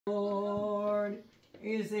Lord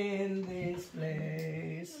is in this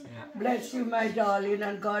place. Bless you, my darling,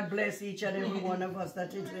 and God bless each and every one of us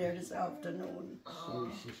that is here this afternoon.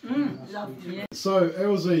 Love you. So,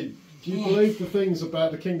 Elsie, do you believe the things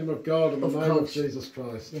about the kingdom of God in the name of Jesus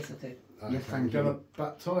Christ? Yes, I do. Okay, Yes, I'm going to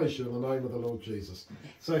baptise you in the name of the Lord Jesus.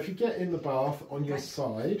 So if you get in the bath on your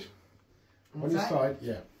side,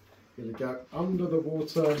 yeah, you're going to go under the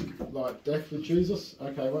water like death with Jesus.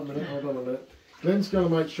 Okay, 1 minute, hold on a minute. Glenn's going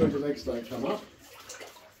to make sure your legs don't come up.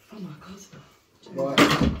 Oh my God. Right.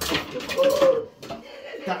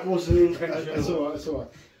 That wasn't intentional. It's alright, it's alright.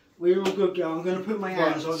 We're all good, girl. I'm going to put my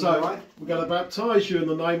hands on you, right? We're going to baptise you in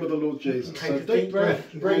the name of the Lord Jesus. Take So a deep breath,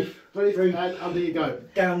 breathe, breathe, and under you go.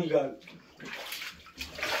 Down you go.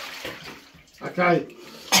 Okay.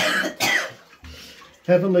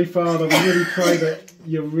 Heavenly Father, we really pray that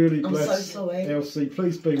you really bless Elsie.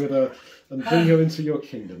 Please be with her and bring her into your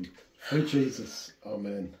kingdom. Through Jesus.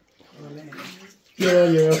 Amen. Amen. Good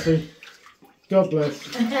on you, Elsie. God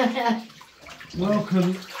bless.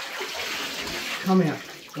 Welcome. Come here.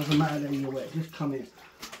 Doesn't matter that you're wet. Just come here.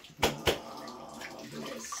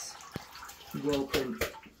 Bless. Welcome.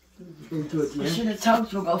 All good, I yeah? should have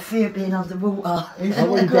told you I've got fear being underwater. It's How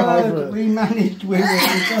all we got over good. it? We managed with it.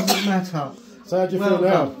 It doesn't matter. So how do you feel Well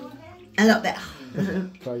now? done. I love that.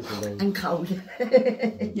 Praise the Lord. And cold.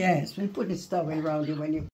 Yes, we put this stuff around you when you